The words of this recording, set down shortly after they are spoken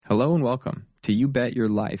Hello and welcome to You Bet Your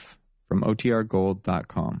Life from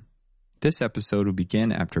OTRGold.com. This episode will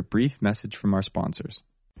begin after a brief message from our sponsors.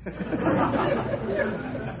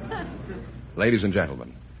 Ladies and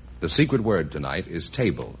gentlemen, the secret word tonight is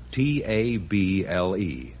table.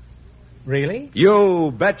 T-A-B-L-E. Really?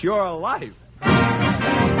 You bet your life.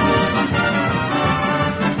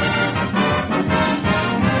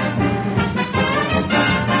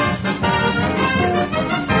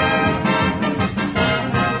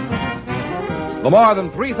 The more than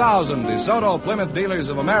 3,000 DeSoto Plymouth dealers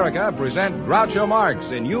of America present Groucho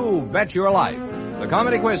Marx in You Bet Your Life, the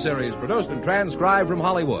comedy quiz series produced and transcribed from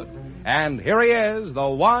Hollywood. And here he is, the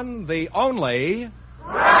one, the only...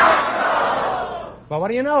 Groucho! Well, what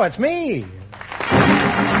do you know? It's me.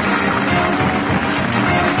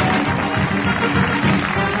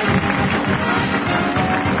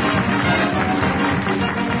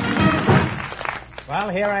 Well,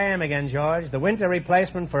 here I am again, George. The winter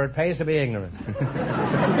replacement for It Pays to Be Ignorant.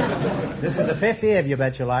 This is the 5th year of You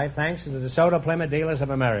Bet Your Life, thanks to the DeSoto Plymouth Dealers of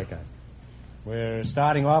America. We're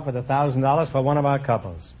starting off with $1,000 for one of our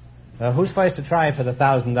couples. Who's first to try for the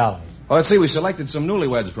 $1,000? Well, let's see. We selected some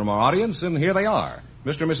newlyweds from our audience, and here they are.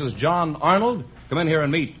 Mr. and Mrs. John Arnold, come in here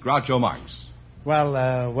and meet Groucho Marx.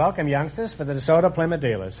 Well, welcome, youngsters, for the DeSoto Plymouth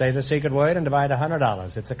Dealers. Say the secret word and divide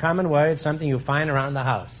 $100. It's a common word, something you find around the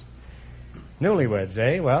house. Newlyweds,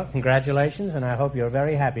 eh? Well, congratulations, and I hope you're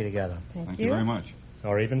very happy together. Thank you very much.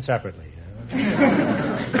 Or even separately.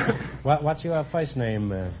 What's your first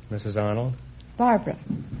name, Mrs. Arnold? Barbara.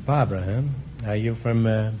 Barbara, huh? Are you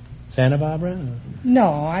from Santa Barbara?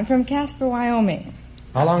 No, I'm from Casper, Wyoming.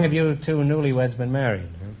 How long have you two newlyweds been married?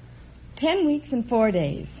 10 weeks and 4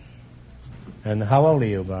 days. And how old are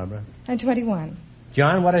you, Barbara? I'm 21.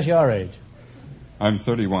 John, what is your age? I'm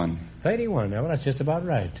 31. 31. Well, that's just about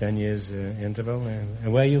right. 10 years interval.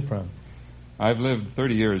 And where are you from? I've lived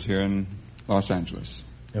 30 years here in Los Angeles.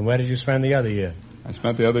 And where did you spend the other year? I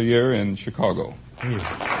spent the other year in Chicago.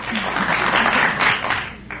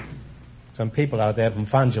 Some people out there from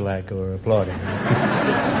Fond du Lac were applauding.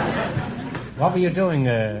 What were you doing,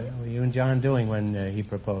 were you and John doing when he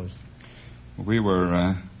proposed? We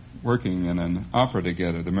were working in an opera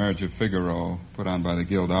together, The Marriage of Figaro, put on by the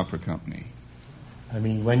Guild Opera Company. I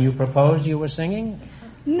mean, when you proposed, you were singing?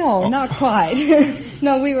 No, not quite.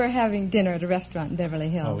 No, we were having dinner at a restaurant in Beverly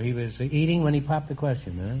Hills. Oh, he was eating when he popped the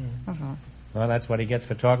question, huh? Uh-huh. Well, that's what he gets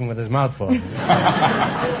for talking with his mouth full.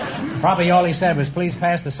 Probably all he said was, please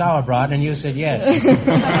pass the sauerbraten, and you said yes.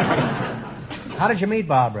 How did you meet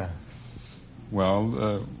Barbara?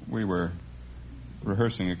 Well, we were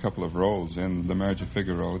rehearsing a couple of roles in The Marriage of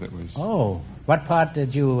Figaro that was... Oh, what part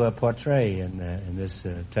did you portray in this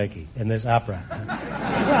in this opera? Well,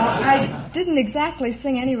 I didn't exactly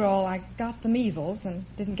sing any role. I got the measles and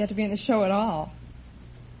didn't get to be in the show at all.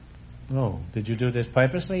 Oh, did you do this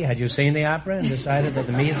purposely? Had you seen the opera and decided that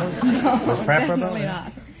the measles was preferable? Definitely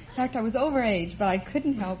not. In fact, I was overage, but I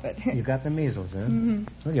couldn't help it. You got the measles, huh? Mm-hmm.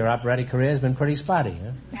 Well, your operatic career has been pretty spotty,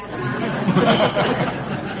 huh?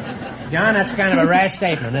 John, that's kind of a rash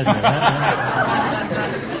statement, isn't it? Huh?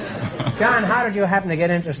 John, how did you happen to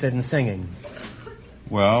get interested in singing?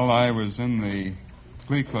 Well, I was in the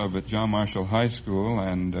glee club at John Marshall High School,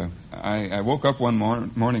 and I woke up one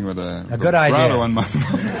morning with a good vibrato idea. in my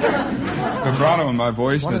vibrato in my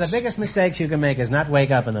voice. One of the biggest mistakes you can make is not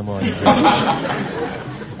wake up in the morning.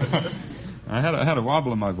 I had a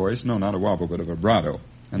wobble in my voice. No, not a wobble, but a vibrato.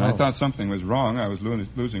 And I thought something was wrong. I was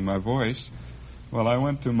losing my voice. Well, I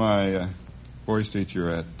went to my voice teacher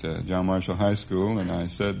at John Marshall High School, and I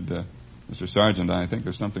said, Mr. Sargent, I think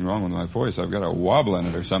there's something wrong with my voice. I've got a wobble in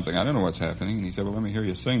it or something. I don't know what's happening. And he said, well, let me hear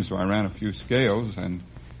you sing. So I ran a few scales, and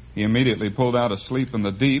he immediately pulled out Asleep in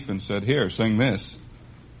the Deep and said, here, sing this.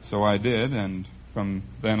 So I did, and from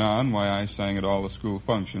then on, I sang at all the school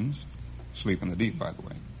functions. Asleep in the Deep, by the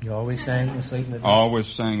way. You always sang Asleep in the Deep? Always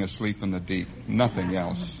sang Asleep in the Deep. Nothing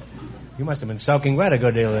else. You must have been soaking wet a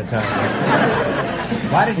good deal of the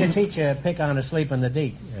time. Why did your teacher pick on Asleep in the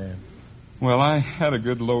Deep? Well, I had a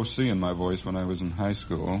good low C in my voice when I was in high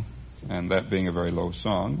school, and that being a very low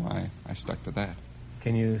song, I stuck to that.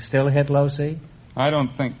 Can you still hit low C? I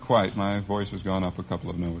don't think quite. My voice has gone up a couple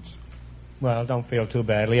of notes. Well, don't feel too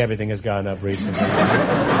badly. Everything has gone up recently.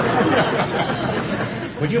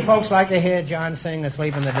 Would you folks like to hear John sing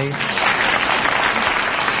Asleep in the Deep?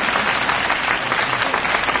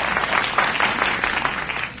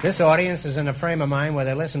 This audience is in a frame of mind where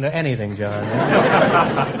they listen to anything, John.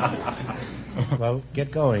 Well,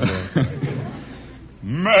 get going.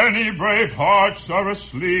 Many brave hearts are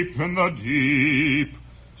asleep in the deep,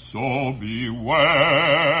 so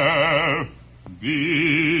beware,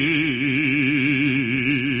 beware.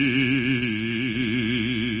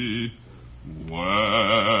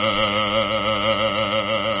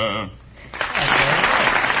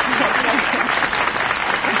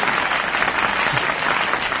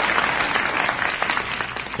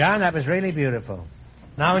 John, that was really beautiful.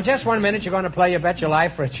 Now, in just 1 minute, you're going to play your Bet Your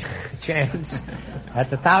Life for a chance at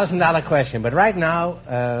the $1,000 question. But right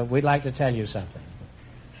now, we'd like to tell you something.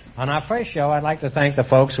 On our first show, I'd like to thank the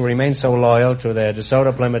folks who remain so loyal to their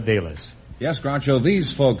DeSoto Plymouth dealers. Yes, Groucho,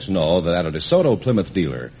 these folks know that at a DeSoto Plymouth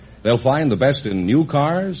dealer, they'll find the best in new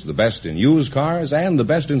cars, the best in used cars, and the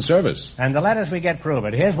best in service. And the letters we get prove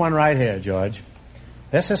it. Here's one right here, George.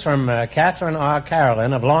 This is from Catherine R.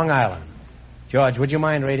 Carolyn of Long Island. George, would you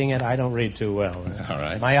mind reading it? I don't read too well. All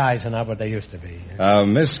right. My eyes are not what they used to be.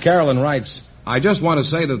 Miss Carolyn writes, I just want to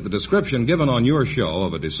say that the description given on your show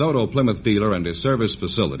of a DeSoto Plymouth dealer and his service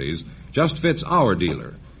facilities just fits our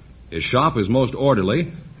dealer. His shop is most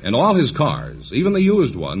orderly, and all his cars, even the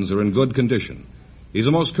used ones, are in good condition. He's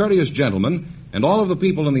a most courteous gentleman, and all of the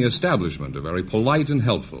people in the establishment are very polite and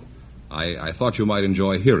helpful. I thought you might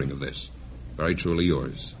enjoy hearing of this. Very truly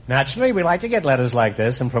yours. Naturally, we like to get letters like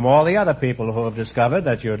this, and from all the other people who have discovered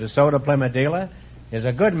that your DeSoto Plymouth dealer is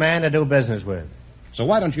a good man to do business with. So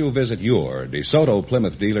why don't you visit your DeSoto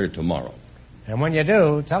Plymouth dealer tomorrow? And when you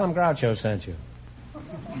do, tell him Groucho sent you.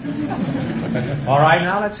 All right,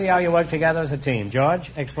 now let's see how you work together as a team.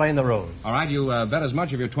 George, explain the rules. All right, you bet as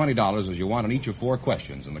much of your $20 as you want on each of 4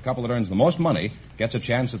 questions, and the couple that earns the most money gets a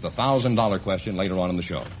chance at the $1,000 question later on in the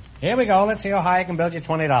show. Here we go. Let's see how high I can build you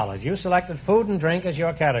 $20. You selected food and drink as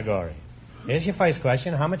your category. Here's your first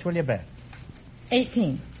question. How much will you bet?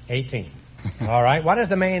 18. 18. All right. What is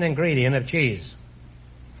the main ingredient of cheese?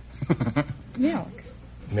 Milk.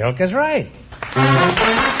 Milk is right.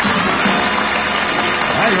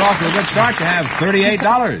 Well, you're off to a good start. You have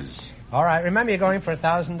 $38. All right. Remember, you're going for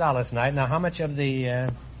 $1,000 tonight. Now, how much of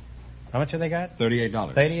the... how much have they got? $38.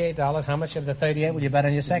 $38. How much of the 38 will you bet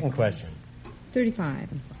on your second question? 35.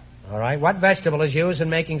 All right. What vegetable is used in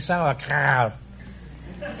making sauerkraut?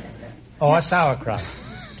 Or sauerkraut?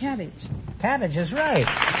 Cabbage. Cabbage is right.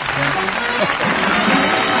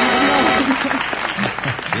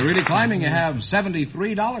 You're really climbing. You have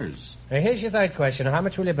 $73. Now, here's your third question. How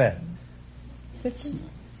much will you bet? 50.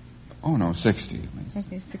 Oh, no, 60.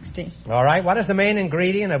 Okay, 60. All right. What is the main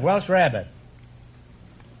ingredient of Welsh rabbit?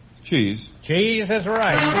 Cheese. Cheese is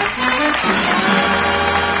right.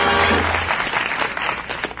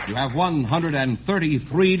 You have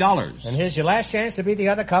 $133. And here's your last chance to beat the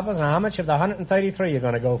other couples. Now, how much of the 133 you're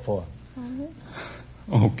going to go for?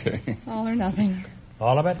 Okay. All or nothing.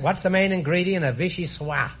 All of it? What's the main ingredient of Vichy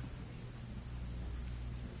Soie?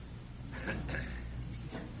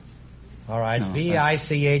 All right, No,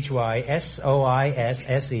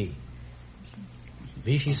 Vichysoisse.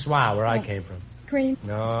 Vichy Soie, where I came from. Cream.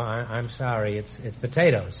 No, I'm sorry. It's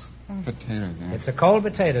potatoes. Potatoes, yeah. It's a cold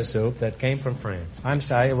potato soup that came from France. I'm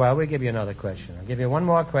sorry. Well, we'll give you another question. I'll give you one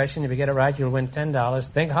more question. If you get it right, you'll win $10.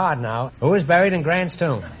 Think hard now. Who is buried in Grant's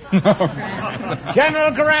tomb?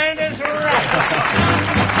 General Grant is right.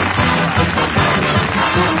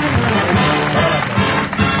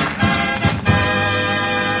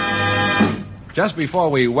 Just before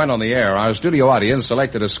we went on the air, our studio audience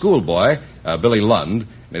selected a schoolboy, Billy Lund,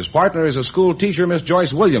 and his partner is a school teacher, Miss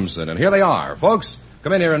Joyce Williamson. And here they are. Folks,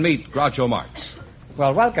 come in here and meet Groucho Marx.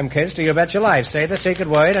 Well, welcome, kids, to You Bet Your Life. Say the secret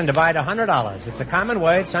word and divide $100. It's a common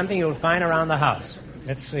word, something you'll find around the house.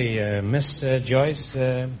 Let's see, Miss Joyce,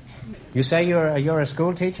 you say you're a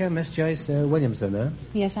school teacher, Miss Joyce Williamson, huh?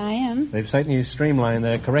 Yes, I am. They've certainly streamlined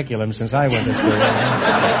their curriculum since I went to school.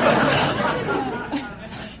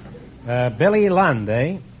 Billy Lund,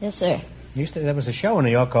 eh? Yes, sir. There was a show in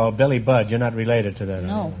New York called Billy Budd. You're not related to that.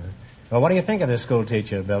 No. Well, what do you think of this school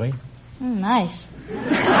teacher, Billy? Nice.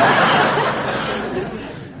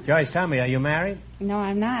 Joyce, tell me, are you married? No,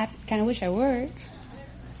 I'm not. Kind of wish I were.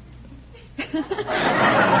 Well,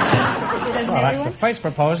 that's the first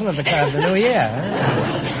proposal of the new year.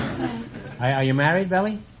 Huh? Are you married,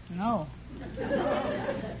 Billy? No.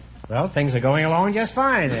 Well, things are going along just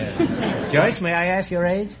fine. Joyce, may I ask your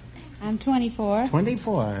age? I'm 24.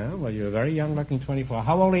 24, huh? Well, you're a very young-looking 24.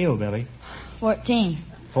 How old are you, Billy? 14.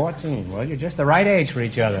 14. Well, you're just the right age for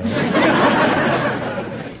each other.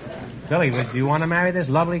 Billy, do you want to marry this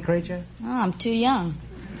lovely creature? Oh, I'm too young.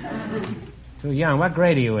 Too young. What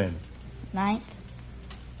grade are you in? 9th.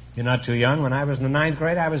 You're not too young. When I was in the 9th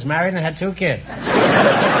grade, I was married and had 2 kids. And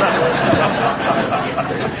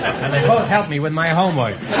they both helped me with my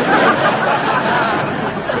homework.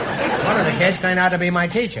 One of the kids turned out to be my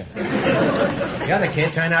teacher. The other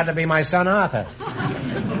kid turned out to be my son, Arthur,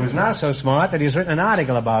 who's now so smart that he's written an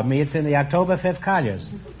article about me. It's in the October 5th Colliers.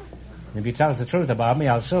 If he tells the truth about me,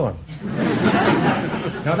 I'll sue him.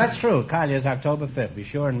 No, that's true. Colliers, October 5th. Be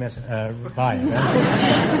sure and buy it.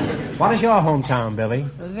 Huh? What is your hometown, Billy?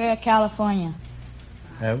 Rivera, California.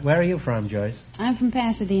 Where are you from, Joyce? I'm from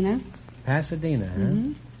Pasadena. Pasadena, huh?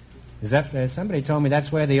 Mm-hmm. Is that, somebody told me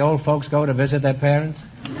that's where the old folks go to visit their parents?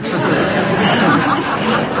 Lovely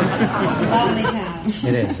town.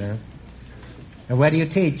 It is, huh? And where do you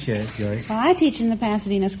teach, Joyce? Well, I teach in the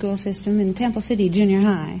Pasadena school system in Temple City Junior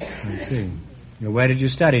High. I see. Now, where did you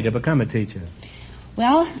study to become a teacher?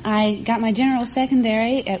 Well, I got my general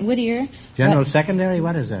secondary at Whittier. General secondary?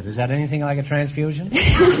 What is that? Is that anything like a transfusion?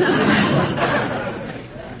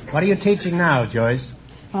 What are you teaching now, Joyce?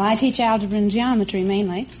 Well, I teach algebra and geometry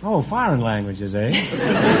mainly. Oh, foreign languages, eh?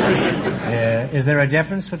 Is there a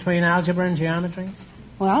difference between algebra and geometry?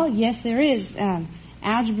 Well, yes, there is.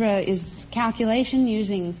 Algebra is calculation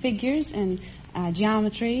using figures, and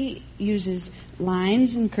geometry uses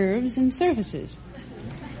lines and curves and surfaces.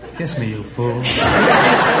 Kiss me, you fool.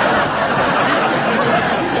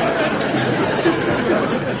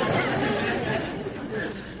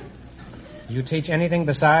 You teach anything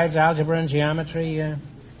besides algebra and geometry,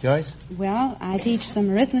 Joyce? Well, I teach some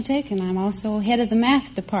arithmetic, and I'm also head of the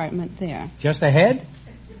math department there. Just a head?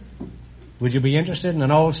 Would you be interested in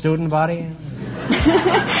an old student body?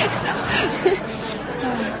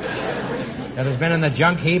 That has been in the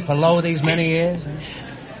junk heap below these many years?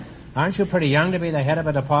 Aren't you pretty young to be the head of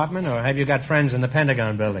a department, or have you got friends in the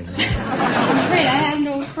Pentagon building? I'm afraid I have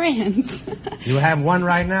no friends. You have one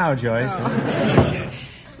right now, Joyce.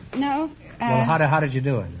 No. Well, how did you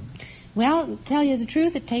do it? Well, to tell you the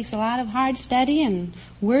truth, it takes a lot of hard study and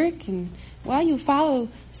work, and, well, you follow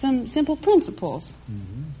some simple principles.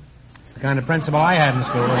 Mm-hmm. It's the kind of principle I had in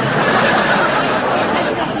school.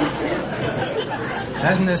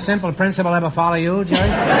 Doesn't this simple principle ever follow you, Joyce? You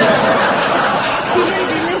may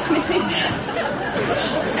be listening.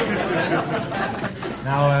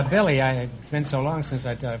 Now, Billy, it's been so long since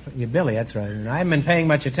you Billy, that's right. And I haven't been paying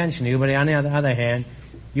much attention to you, but on the other hand,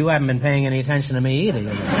 you haven't been paying any attention to me either. You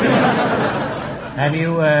know. Have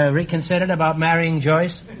you reconsidered about marrying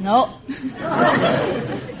Joyce? No.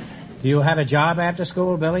 Do you have a job after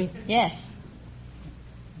school, Billy? Yes.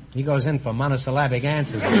 He goes in for monosyllabic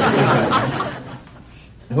answers.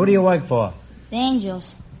 Who do you work for? The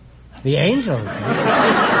Angels. The Angels?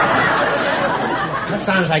 That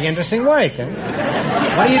sounds like interesting work, huh?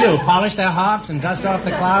 What do you do, polish their harps and dust off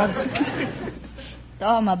the clouds?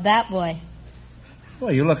 Oh, I'm a bat boy.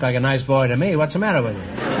 Well, you look like a nice boy to me. What's the matter with you?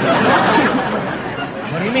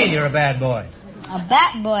 What do you mean you're a bad boy? A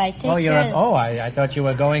bat boy. I take I thought you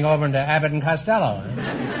were going over into Abbott and Costello.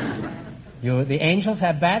 The Angels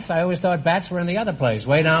have bats? I always thought bats were in the other place,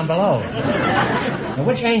 way down below. Now,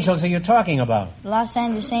 which Angels are you talking about? Los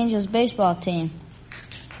Angeles Angels baseball team.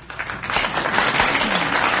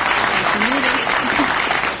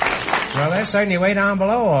 Well, they're certainly way down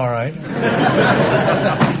below, all right.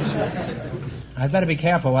 I'd better be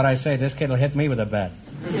careful what I say. This kid will hit me with a bat.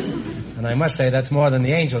 And I must say that's more than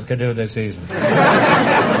the Angels could do this season.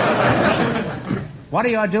 What are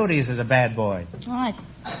your duties as a bad boy? All right.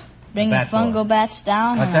 Bring the fungo bats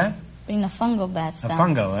down. What's that? Bring the fungo bats down. A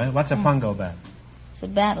fungo, eh? What's a fungo bat? It's a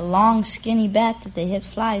bat, a long, skinny bat that they hit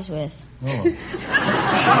flies with. Oh.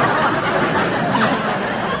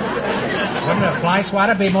 Wouldn't a fly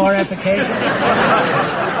swatter be more efficacious?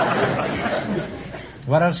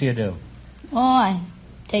 What else do you do? Oh, I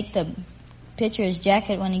take the pitcher's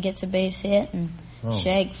jacket when he gets a base hit and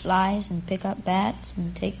shag flies and pick up bats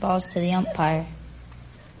and take balls to the umpire.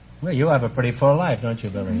 Well, you have a pretty full life, don't you,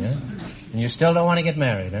 Billy, huh? And you still don't want to get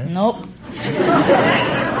married, huh? Nope.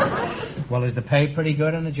 Well, is the pay pretty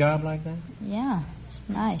good on a job like that? Yeah, it's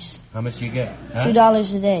nice. How much do you get? Huh?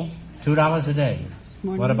 $2 a day. $2 a day?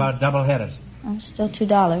 What about double headers? Still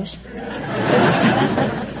 $2.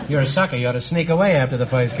 You're a sucker. You ought to sneak away after the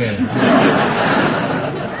first game.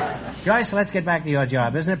 Joyce, let's get back to your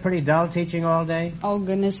job. Isn't it pretty dull teaching all day? Oh,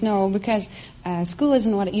 goodness, no, because school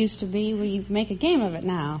isn't what it used to be. We make a game of it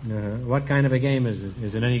now. What kind of a game is it?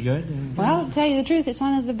 Is it any good? Well, to tell you the truth, it's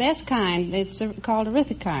one of the best kind. It's called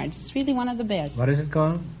Arithmocards. It's really one of the best. What is it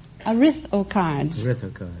called? Arithmocards.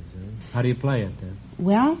 Arithmocards. How do you play it, then?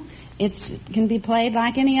 Well, it can be played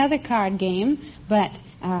like any other card game, but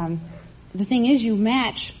the thing is you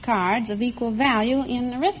match cards of equal value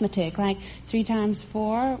in arithmetic, like 3 times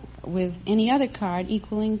 4 with any other card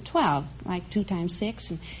equaling 12, like 2 times 6.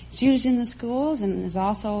 And it's used in the schools and is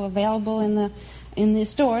also available in the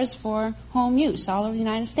stores for home use all over the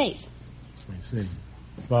United States. I see.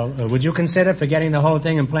 Well, would you consider forgetting the whole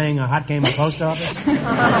thing and playing a hot game of post office?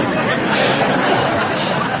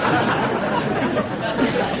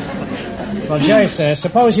 Well, Joyce,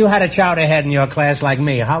 suppose you had a chowderhead in your class like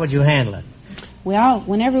me. How would you handle it? Well,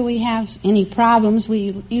 whenever we have any problems,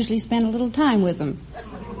 we usually spend a little time with them.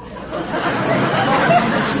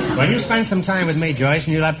 Well, you spend some time with me, Joyce,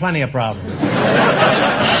 and you'll have plenty of problems.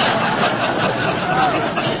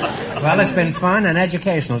 Well, it's been fun and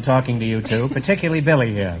educational talking to you two, particularly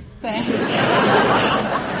Billy here. Thanks.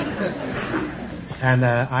 And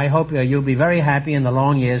I hope you'll be very happy in the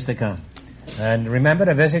long years to come. And remember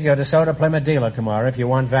to visit your DeSoto Plymouth dealer tomorrow if you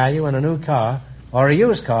want value in a new car, or a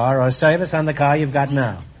used car, or service on the car you've got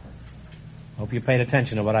now. Hope you paid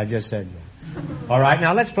attention to what I just said. All right,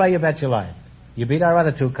 now let's play You Bet Your Life. You beat our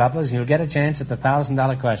other two couples, and you'll get a chance at the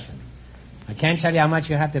 $1,000 question. I can't tell you how much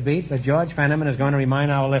you have to beat, but George Fenneman is going to remind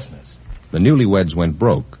our listeners. The newlyweds went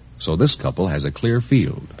broke, so this couple has a clear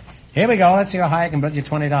field. Here we go. Let's see how high I can bet you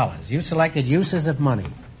 $20. You selected uses of money.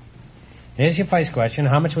 Here's your first question.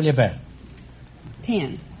 How much will you bet?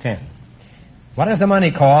 10. 10. What is the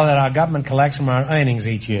money called that our government collects from our earnings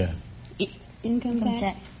each year? Income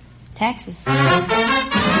tax. Taxes.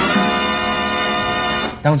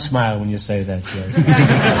 Don't smile when you say that, George.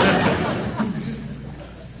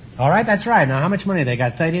 All right, that's right. Now, how much money they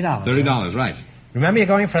got? $30. $30, right. Remember, you're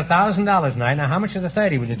going for $1,000 tonight. Now, how much of the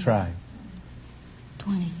 30 would you try?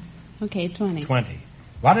 20. Okay, 20. 20.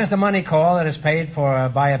 What is the money called that is paid for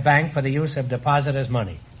by a bank for the use of depositors'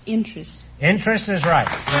 money? Interest. Interest is right.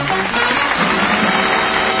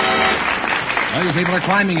 Well, you people are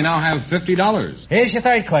climbing. You now have $50. Here's your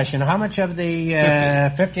third question. How much of the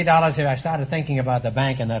 $50 here? I started thinking about the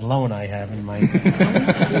bank and that loan I have in my...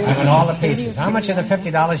 having all the pieces. How much of the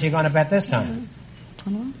 $50 are you going to bet this time?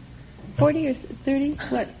 21? 40 or 30?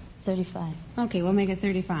 What? 35. Okay, we'll make it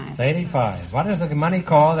 35. 35. What is the money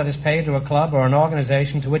called that is paid to a club or an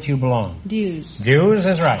organization to which you belong? Dues. Dues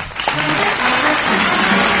is right.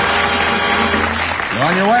 You're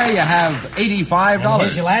on your way. You have $85. And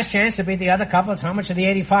here's your last chance to beat the other couples. How much of the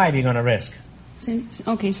 85 are you going to risk?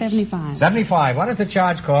 Okay, 75. 75. What is the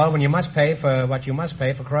charge called when you must pay for what you must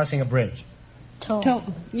pay for crossing a bridge? Toll. A toll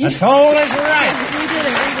is right. We did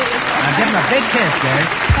it. Now give him a big hint,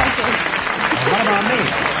 guys. Okay. Now, what about me?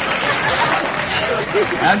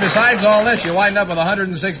 And besides all this, you wind up with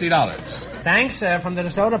 $160. Thanks from the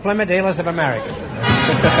DeSoto Plymouth Dealers of America.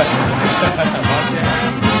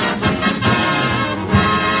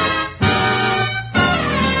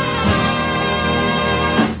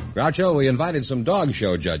 Groucho, we invited some dog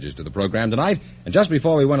show judges to the program tonight, and just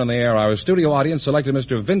before we went on the air, our studio audience selected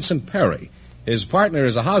Mr. Vincent Perry. His partner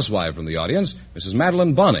is a housewife from the audience, Mrs.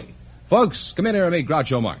 Madeline Bonney. Folks, come in here and meet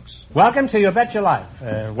Groucho Marx. Welcome to You Bet Your Life.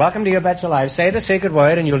 Welcome to You Bet Your Life. Say the secret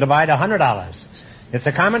word and you'll divide $100. It's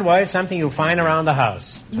a common word, something you find around the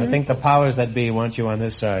house. Mm-hmm. I think the powers that be want you on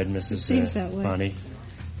this side, Mrs. Seems that way. Bonnie.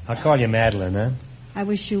 I'll call you Madeline, huh? I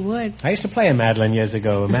wish you would. I used to play a Madeline years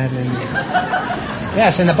ago. Madeline.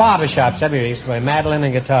 Yes, in the barber shops everywhere used to play Madeline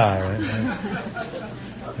and guitar.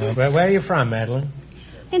 Where are you from, Madeline?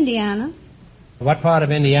 Indiana. What part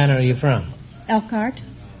of Indiana are you from? Elkhart.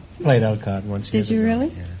 Played Elkhart once. Did you really?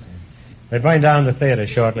 Yes. They burned down the theater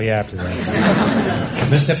shortly after that.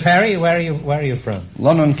 Mr. Perry, where are you from?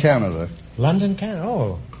 London, Canada. London, Canada.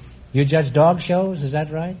 Oh, you judge dog shows? Is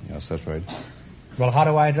that right? Yes, that's right. Well, how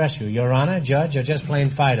do I address you? Your Honor, Judge, or just plain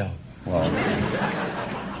Fido? Well,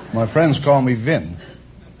 my friends call me Vin.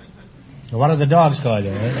 Well, what do the dogs call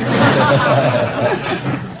you?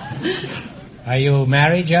 Are you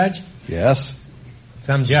married, Judge? Yes.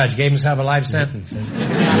 Some judge gave himself a life sentence.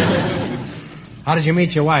 How did you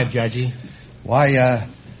meet your wife, Judgey? Why,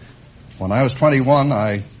 when I was 21,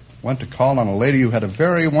 I went to call on a lady who had a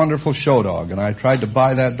very wonderful show dog, and I tried to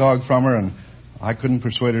buy that dog from her, and I couldn't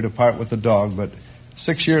persuade her to part with the dog, but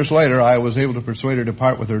 6 years later, I was able to persuade her to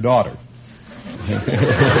part with her daughter.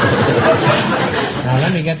 Now,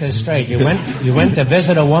 let me get this straight. You went to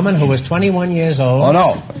visit a woman who was 21 years old? Oh,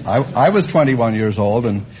 no. I was 21 years old,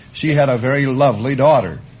 and she had a very lovely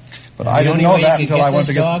daughter. But I didn't know that until I went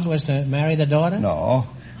to get... The dog was to marry the daughter? No.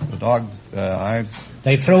 The dog,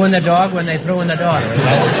 They threw in the dog when they threw in the daughter. Is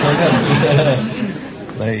that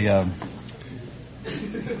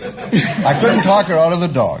I couldn't talk her out of the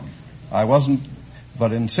dog. I wasn't...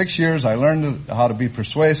 But in 6 years, I learned how to be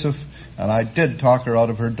persuasive, and I did talk her out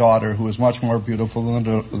of her daughter, who is much more beautiful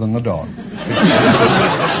than the dog.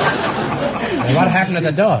 And what happened to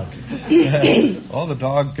the dog? Oh, the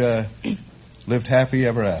dog lived happy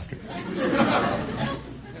ever after.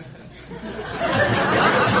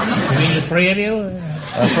 You mean the three of you?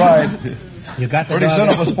 That's right. You got the Pretty dog? soon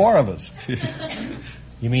it was four of us.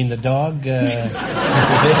 You mean the dog?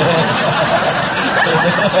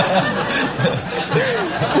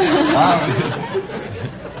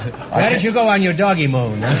 Where did you go on your doggy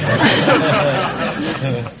moon?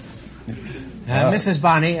 Mrs.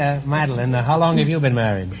 Bonney, Madeline, how long have you been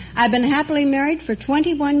married? I've been happily married for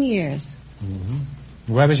 21 years. Mm-hmm.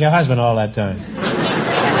 Where was your husband all that time?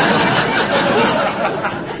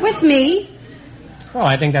 With me. Oh,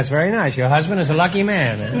 I think that's very nice. Your husband is a lucky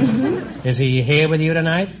man. Mm-hmm. Is he here with you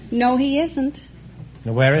tonight? No, he isn't.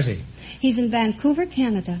 Where is he? He's in Vancouver,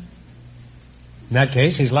 Canada. In that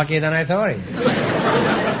case, he's luckier than I thought he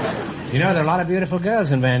was. You know, there are a lot of beautiful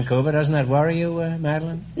girls in Vancouver. Doesn't that worry you,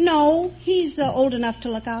 Madeline? No, he's old enough to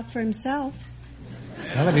look out for himself.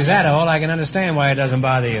 Well, if he's that old, I can understand why it doesn't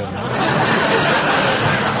bother you.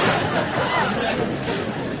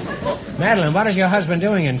 Madeline, what is your husband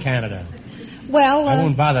doing in Canada? Well, I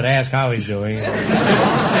won't bother to ask how he's doing.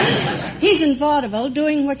 He's in vaudeville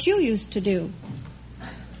doing what you used to do.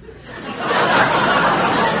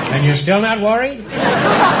 And you're still not worried?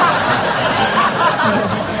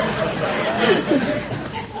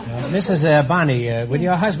 Mrs. Bonnie, with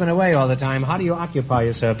your husband away all the time, how do you occupy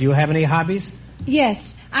yourself? Do you have any hobbies?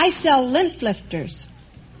 Yes, I sell lint lifters.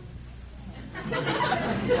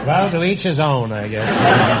 Well, to each his own, I guess.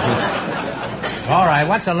 All right,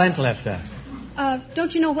 what's a lint lifter?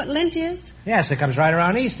 Don't you know what lint is? Yes, it comes right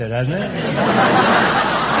around Easter, doesn't it?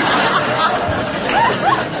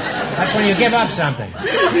 That's when you give up something.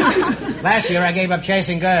 Last year I gave up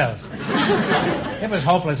chasing girls. It was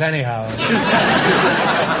hopeless anyhow.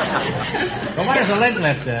 But what is a lint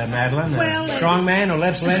lifter, Madeline? Well, a strong man who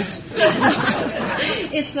lifts lints?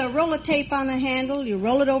 It's a roll of tape on a handle. You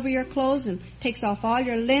roll it over your clothes and takes off all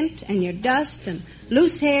your lint and your dust and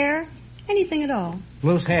loose hair, anything at all.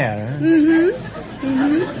 Loose hair, huh? Mm-hmm.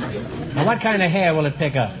 Mm-hmm. Now, what kind of hair will it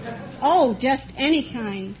pick up? Oh, just any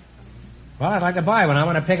kind. Well, I'd like to buy one. I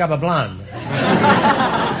want to pick up a blonde.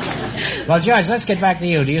 Well, Judge, let's get back to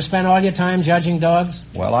you. Do you spend all your time judging dogs?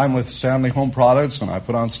 Well, I'm with Stanley Home Products, and I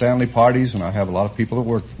put on Stanley parties, and I have a lot of people that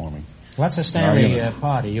work for me. What's a Stanley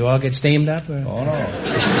party? You all get steamed up? Or? Oh, no.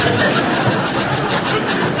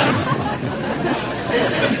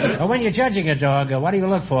 Well, when you're judging a dog, what do you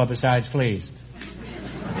look for besides fleas?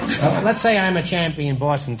 Let's say I'm a champion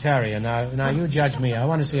Boston Terrier. Now you judge me. I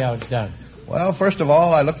want to see how it's done. Well, first of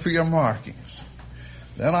all, I look for your markings.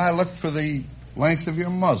 Then I look for the length of your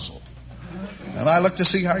muzzle. And I look to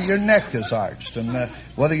see how your neck is arched and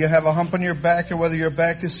whether you have a hump on your back or whether your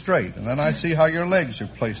back is straight. And then I see how your legs are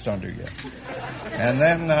placed under you. And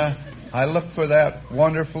then I look for that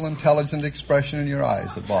wonderful, intelligent expression in your eyes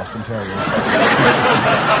that Boston Terriers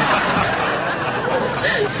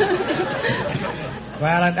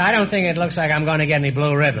Well, I don't think it looks like I'm going to get any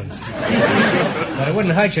blue ribbons. But it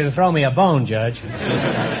wouldn't hurt you to throw me a bone, Judge.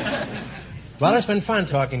 Well, it's been fun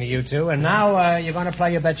talking to you two, and now you're going to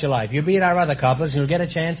play your Bet Your Life. You beat our other couples, and you'll get a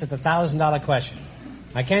chance at the $1,000 question.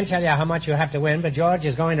 I can't tell you how much you have to win, but George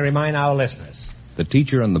is going to remind our listeners. The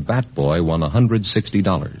teacher and the Bat Boy won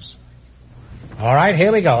 $160. All right,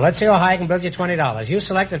 here we go. Let's see how high I can build you $20. You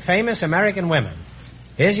selected famous American women.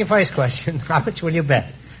 Here's your first question. How much will you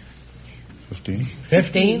bet? 15.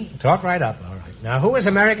 15? Talk right up. All right. Now, who is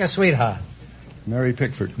America's sweetheart? Mary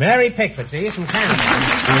Pickford. Mary Pickford. So he's from Canada.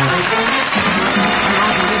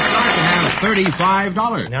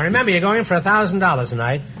 $35. Now, remember, you're going for $1,000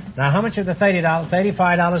 tonight. Now, how much of the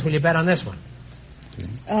 $35 will you bet on this one?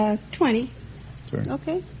 20. 30.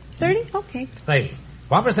 Okay. 30? Okay. 30.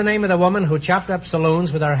 What was the name of the woman who chopped up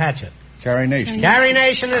saloons with her hatchet? Carrie Nation. Carrie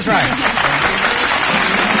Nation is right.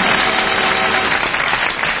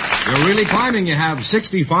 You're really climbing. You have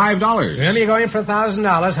 $65. Remember, you're going for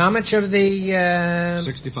 $1,000. How much of the...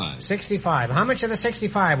 65. 65. How much of the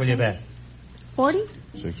 65 will you bet? 40?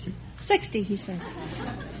 60. 60, he said.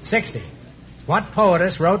 60. What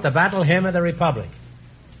poetess wrote the Battle Hymn of the Republic?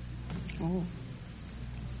 Oh.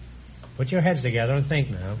 Put your heads together and think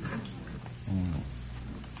now.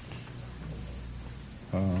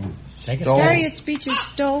 Take a stab. Harriet Beecher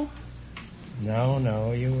Stowe?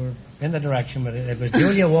 No, you were in the direction, but it was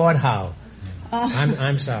Julia Ward Howe.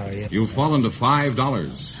 I'm sorry. You've fallen to $5.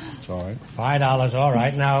 It's all right. $5, all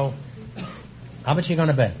right. Now, how much are you going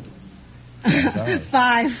to bet?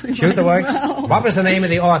 5. Shoot the works. Well. What was the name of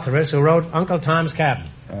the authoress who wrote Uncle Tom's Cabin?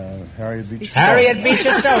 Harriet Beecher Stowe. Harriet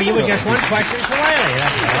Beecher Stowe. You were just one question from Larry.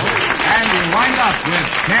 That's all. And you wind up with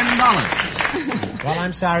 $10. Well,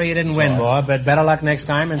 I'm sorry you didn't win more, but better luck next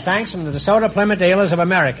time. And thanks from the DeSoto Plymouth Dealers of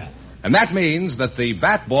America. And that means that the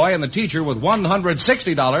Bat Boy and the teacher with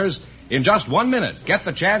 $160 in just 1 minute get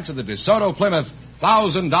the chance at the DeSoto Plymouth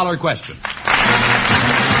 $1,000 question.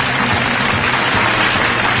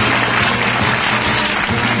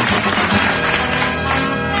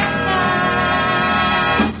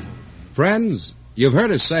 Friends, you've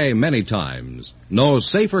heard us say many times, no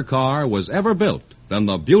safer car was ever built than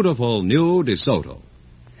the beautiful new DeSoto.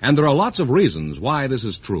 And there are lots of reasons why this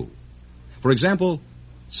is true. For example,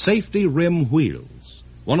 safety rim wheels.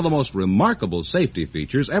 one of the most remarkable safety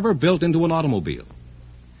features ever built into an automobile.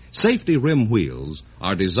 Safety rim wheels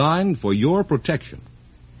are designed for your protection.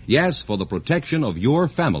 Yes, for the protection of your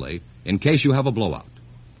family in case you have a blowout.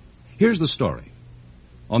 Here's the story.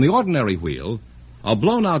 On the ordinary wheel, a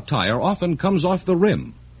blown-out tire often comes off the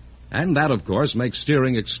rim, and that, of course, makes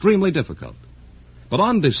steering extremely difficult. But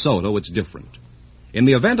on DeSoto, it's different. In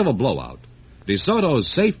the event of a blowout, DeSoto's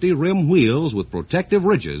safety rim wheels with protective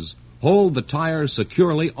ridges hold the tire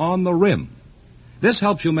securely on the rim. This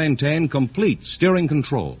helps you maintain complete steering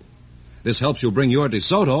control. This helps you bring your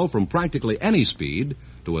DeSoto from practically any speed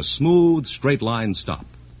to a smooth, straight-line stop.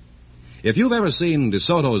 If you've ever seen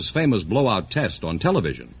DeSoto's famous blowout test on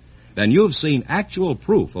television, then you've seen actual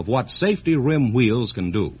proof of what safety rim wheels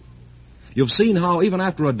can do. You've seen how, even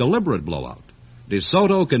after a deliberate blowout,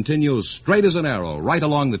 DeSoto continues straight as an arrow right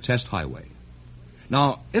along the test highway.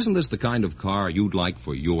 Now, isn't this the kind of car you'd like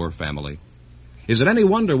for your family? Is it any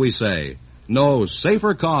wonder we say, no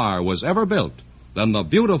safer car was ever built than the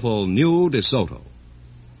beautiful new DeSoto?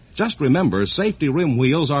 Just remember, safety rim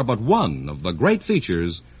wheels are but one of the great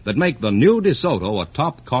features that make the new DeSoto a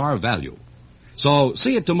top car value. So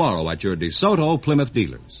see it tomorrow at your DeSoto Plymouth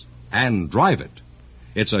dealers. And drive it.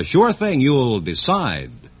 It's a sure thing you'll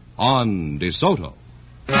decide on DeSoto.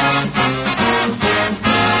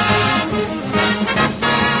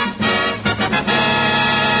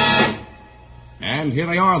 And here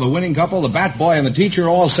they are, the winning couple, the bat boy and the teacher,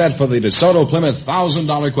 all set for the DeSoto Plymouth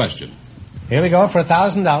 $1,000 question. Here we go for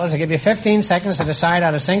 $1,000. I'll give you 15 seconds to decide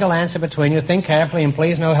out a single answer between you. Think carefully, and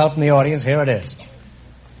please no help from the audience. Here it is.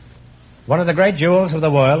 One of the great jewels of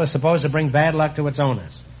the world is supposed to bring bad luck to its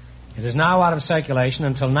owners. It is now out of circulation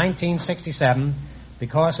until 1967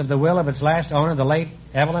 because of the will of its last owner, the late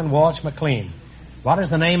Evelyn Walsh McLean. What is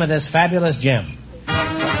the name of this fabulous gem?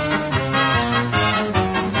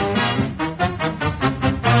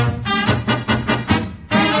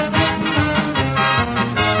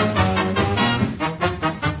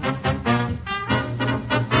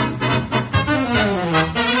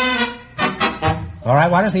 All right,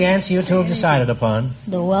 what is the answer you two have decided upon?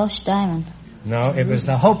 The Welsh diamond. No, it was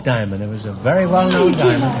the Hope diamond. It was a very well-known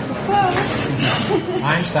diamond.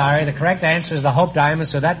 I'm sorry, the correct answer is the Hope diamond,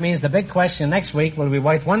 so that means the big question next week will be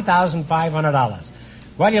worth $1,500.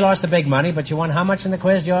 Well, you lost the big money, but you won how much in the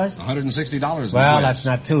quiz, George? $160. Well, that's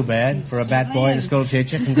not too bad for a bat boy and a school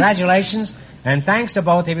teacher. Congratulations, and thanks to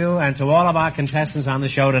both of you and to all of our contestants on the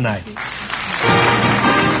show tonight.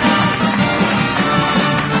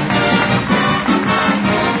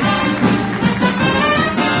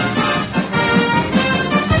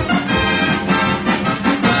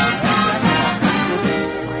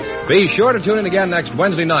 Be sure to tune in again next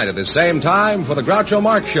Wednesday night at the same time for the Groucho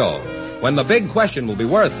Marx Show, when the big question will be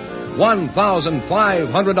worth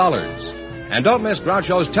 $1,500. And don't miss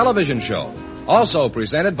Groucho's television show, also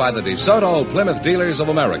presented by the DeSoto Plymouth Dealers of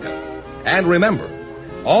America. And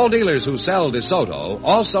remember, all dealers who sell DeSoto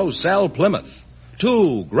also sell Plymouth.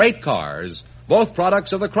 Two great cars, both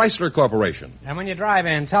products of the Chrysler Corporation. And when you drive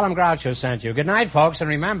in, tell them Groucho sent you. Good night, folks, and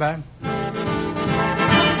remember,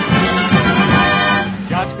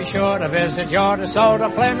 just be sure to visit your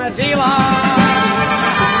DeSoto Plymouth dealer.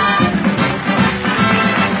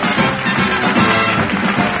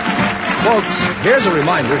 Folks, here's a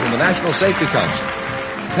reminder from the National Safety Council.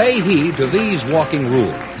 Pay heed to these walking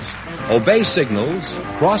rules. Obey signals,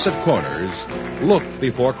 cross at corners, look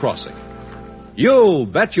before crossing. You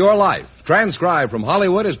Bet Your Life, transcribed from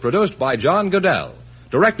Hollywood, is produced by John Goodell,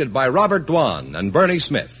 directed by Robert Dwan and Bernie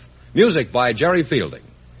Smith, music by Jerry Fielding.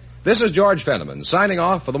 This is George Fenneman signing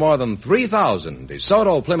off for the more than 3,000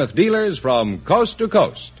 DeSoto Plymouth dealers from coast to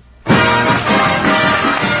coast.